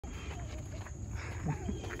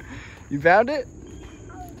You found it?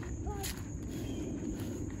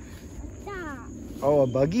 Oh, a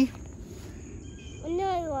buggy?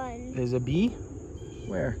 Another one. There's a bee?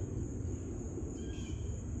 Where?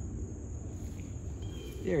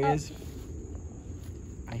 There he is.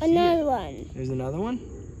 I see Another it. one. There's another one?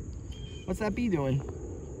 What's that bee doing?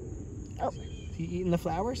 Oh. Is he eating the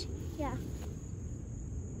flowers? Yeah.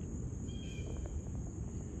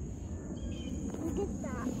 Look at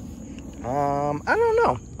that. I don't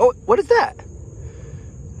know. Oh, what is that?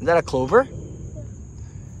 Is that a clover? Yeah.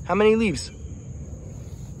 How many leaves?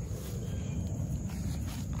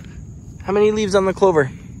 How many leaves on the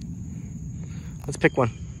clover? Let's pick one.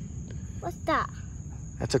 What's that?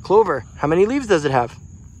 That's a clover. How many leaves does it have?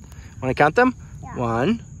 Want to count them? Yeah.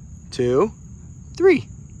 1, 2, 3.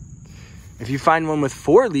 If you find one with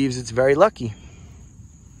 4 leaves, it's very lucky.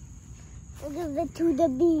 I'll give it to the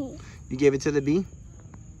bee. You gave it to the bee?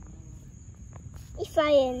 He's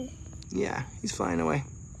flying. Yeah, he's flying away.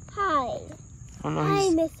 Hi. Oh, no, Hi,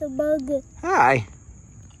 Mr. Bug. Hi.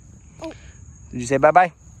 Oh. Did you say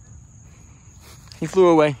bye-bye? He flew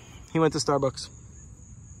away. He went to Starbucks.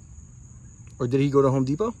 Or did he go to Home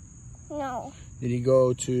Depot? No. Did he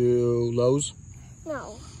go to Lowe's?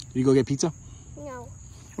 No. Did he go get pizza? No.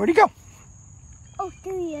 Where'd he go? Oh,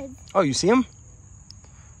 there he is. Oh, you see him?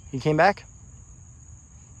 He came back?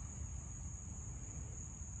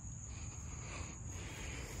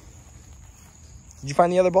 Did you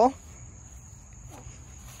find the other ball?